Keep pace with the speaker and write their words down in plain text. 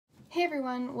Hey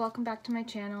everyone, welcome back to my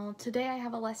channel. Today I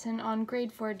have a lesson on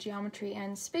grade 4 geometry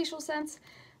and spatial sense,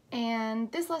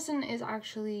 and this lesson is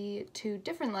actually two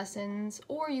different lessons,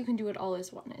 or you can do it all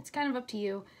as one. It's kind of up to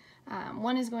you.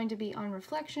 One is going to be on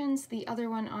reflections, the other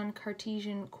one on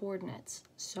Cartesian coordinates.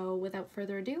 So without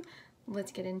further ado,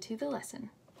 let's get into the lesson.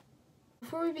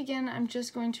 Before we begin, I'm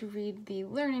just going to read the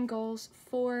learning goals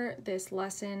for this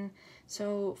lesson.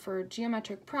 So for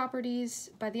geometric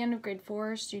properties, by the end of grade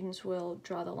 4, students will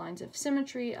draw the lines of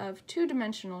symmetry of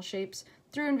two-dimensional shapes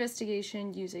through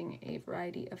investigation using a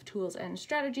variety of tools and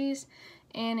strategies.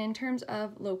 And in terms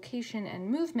of location and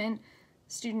movement,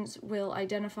 students will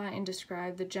identify and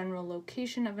describe the general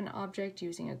location of an object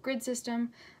using a grid system,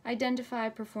 identify,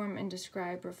 perform, and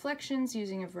describe reflections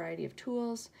using a variety of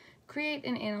tools, create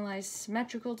and analyze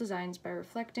symmetrical designs by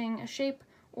reflecting a shape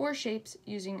or shapes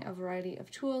using a variety of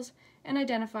tools, and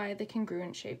identify the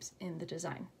congruent shapes in the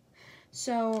design.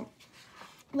 So,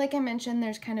 like I mentioned,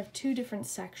 there's kind of two different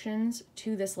sections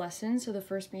to this lesson. So the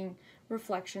first being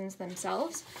reflections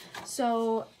themselves.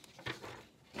 So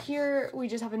here we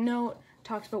just have a note,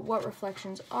 talks about what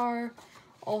reflections are,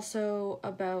 also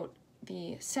about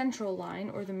the central line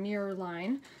or the mirror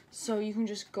line. So you can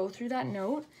just go through that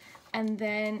note, and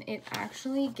then it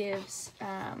actually gives,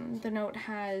 the note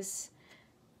has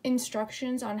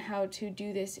instructions on how to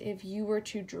do this if you were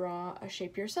to draw a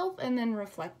shape yourself and then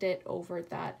reflect it over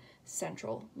that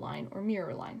central line or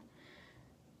mirror line.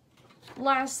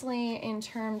 Lastly, in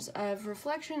terms of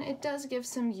reflection, it does give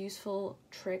some useful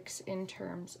tricks in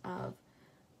terms of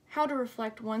how to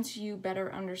reflect once you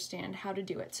better understand how to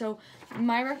do it. So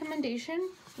my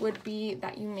recommendation would be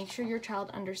that you make sure your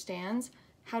child understands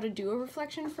how to do a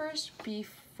reflection first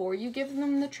before you give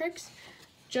them the tricks,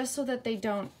 just so that they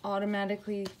don't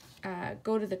automatically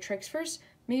go to the tricks first.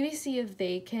 Maybe see if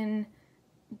they can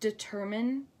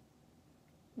determine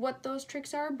what those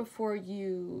tricks are before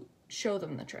you show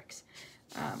them the tricks.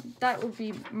 That would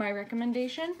be my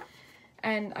recommendation,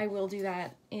 and I will do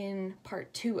that in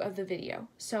part 2 of the video.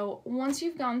 So once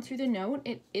you've gone through the note,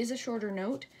 it is a shorter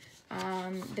note.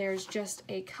 There's just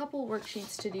a couple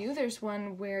worksheets to do. There's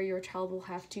one where your child will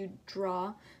have to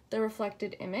draw the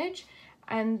reflected image,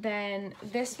 and then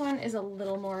this one is a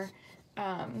little more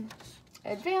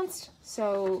advanced.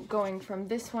 So going from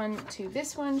this one to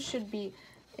this one should be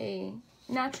a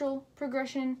natural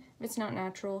progression. If it's not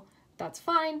natural, that's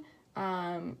fine.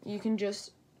 You can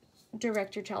just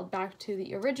direct your child back to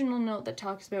the original note that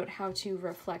talks about how to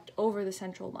reflect over the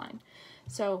central line.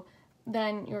 So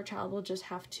then your child will just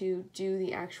have to do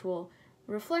the actual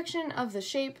reflection of the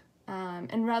shape,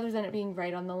 and rather than it being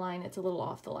right on the line, it's a little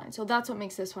off the line. So that's what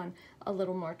makes this one a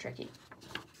little more tricky.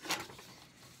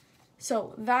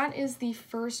 So that is the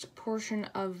first portion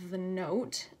of the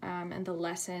note and the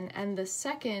lesson, and the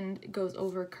second goes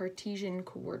over Cartesian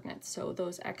coordinates, so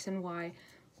those x and y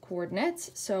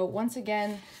coordinates. So once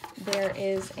again, there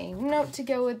is a note to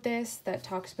go with this that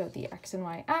talks about the x and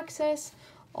y axis,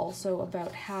 also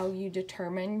about how you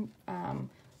determine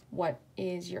what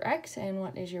is your x and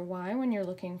what is your y when you're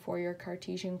looking for your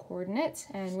Cartesian coordinates,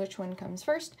 and which one comes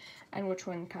first and which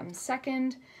one comes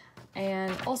second,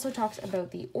 and also talks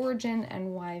about the origin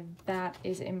and why that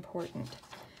is important.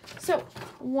 So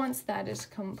once that is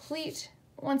complete,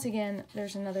 once again,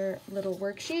 there's another little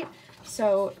worksheet.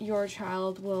 So your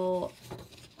child will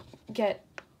get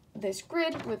this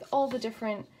grid with all the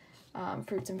different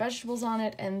fruits and vegetables on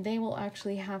it, and they will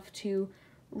actually have to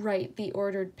write the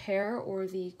ordered pair or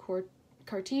the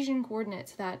Cartesian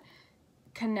coordinates that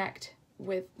connect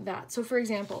with that. So for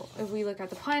example, if we look at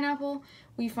the pineapple,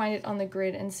 we find it on the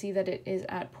grid and see that it is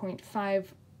at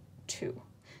 0.52.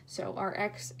 So our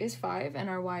x is 5 and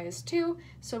our y is 2.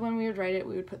 So when we would write it,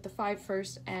 we would put the 5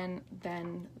 first and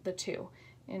then the 2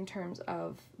 in terms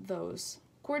of those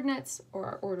coordinates or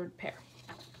our ordered pair.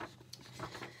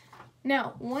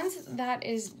 Now, once that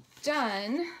is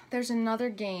done, there's another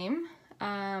game.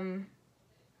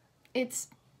 It's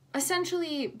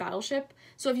essentially Battleship.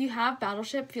 So if you have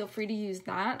Battleship, feel free to use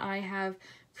that. I have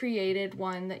created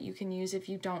one that you can use if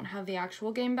you don't have the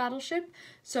actual game Battleship.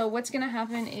 So what's going to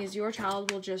happen is your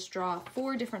child will just draw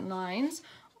 4 different lines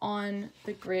on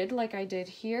the grid like I did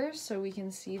here. So we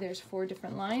can see there's 4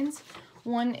 different lines.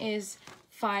 One is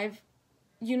 5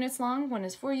 units long, one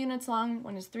is 4 units long,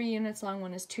 one is 3 units long,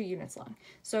 one is 2 units long.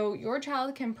 So your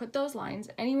child can put those lines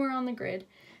anywhere on the grid,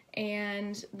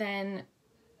 and then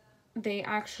they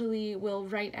actually will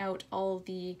write out all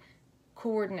the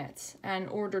coordinates and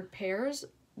ordered pairs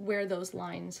where those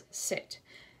lines sit.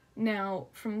 Now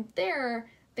from there,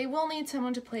 they will need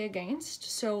someone to play against,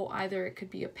 so either it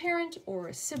could be a parent or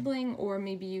a sibling, or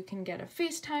maybe you can get a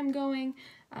FaceTime going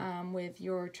with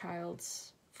your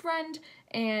child's friend,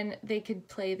 and they could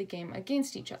play the game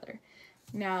against each other.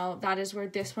 Now, that is where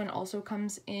this one also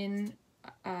comes in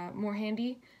more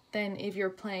handy than if you're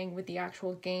playing with the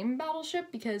actual game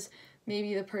Battleship, because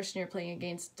maybe the person you're playing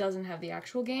against doesn't have the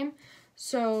actual game.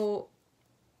 So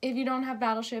if you don't have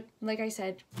Battleship, like I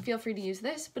said, feel free to use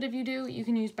this, but if you do, you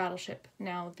can use Battleship.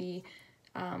 Now, the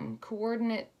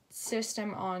coordinate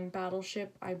system on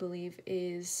Battleship, I believe,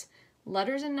 is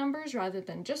letters and numbers rather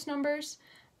than just numbers,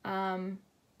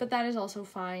 but that is also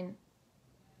fine.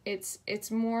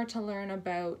 It's more to learn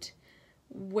about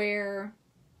where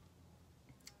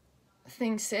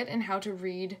things sit and how to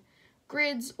read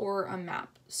grids or a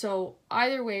map. So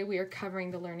either way, we are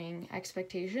covering the learning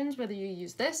expectations, whether you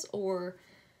use this or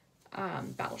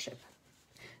Battleship.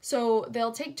 So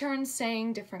they'll take turns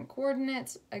saying different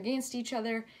coordinates against each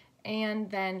other,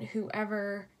 and then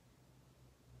whoever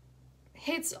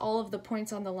hits all of the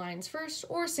points on the lines first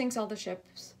or sinks all the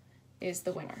ships is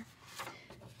the winner.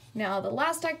 Now, the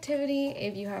last activity,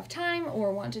 if you have time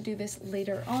or want to do this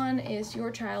later on, is your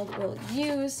child will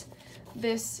use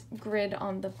this grid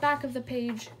on the back of the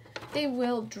page. They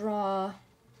will draw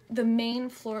the main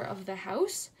floor of the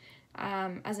house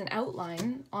as an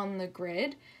outline on the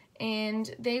grid,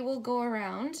 and they will go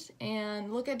around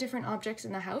and look at different objects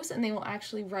in the house, and they will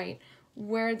actually write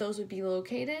where those would be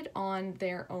located on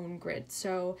their own grid.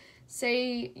 So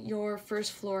say your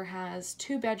first floor has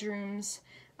 2 bedrooms,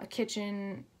 a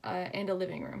kitchen, and a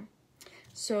living room.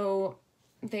 So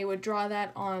they would draw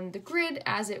that on the grid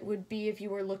as it would be if you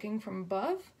were looking from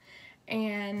above,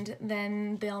 and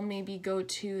then they'll maybe go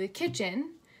to the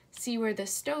kitchen, see where the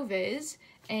stove is,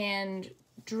 and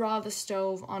draw the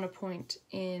stove on a point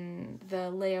in the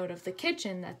layout of the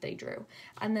kitchen that they drew.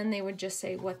 And then they would just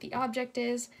say what the object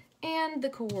is and the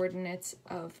coordinates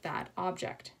of that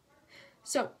object.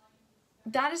 So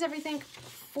that is everything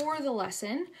for the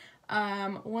lesson.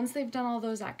 Once they've done all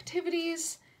those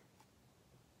activities,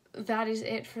 that is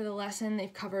it for the lesson.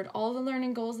 They've covered all the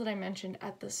learning goals that I mentioned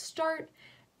at the start,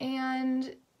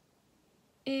 and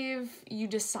if you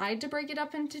decide to break it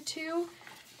up into 2,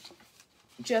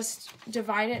 just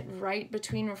divide it right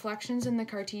between reflections and the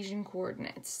Cartesian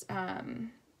coordinates.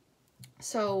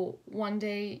 So one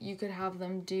day you could have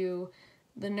them do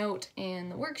the note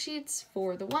and the worksheets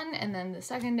for the one, and then the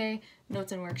second day,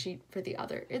 notes and worksheet for the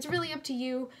other. It's really up to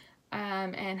you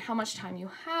and how much time you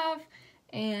have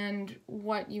and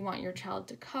what you want your child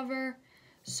to cover.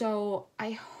 So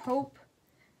I hope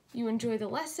you enjoy the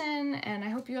lesson, and I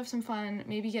hope you have some fun.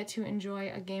 Maybe get to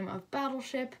enjoy a game of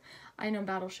Battleship. I know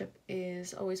Battleship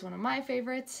is always one of my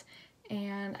favorites,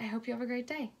 and I hope you have a great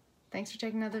day. Thanks for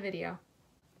checking out the video.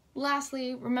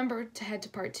 Lastly, remember to head to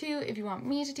part 2 if you want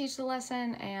me to teach the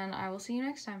lesson, and I will see you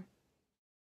next time.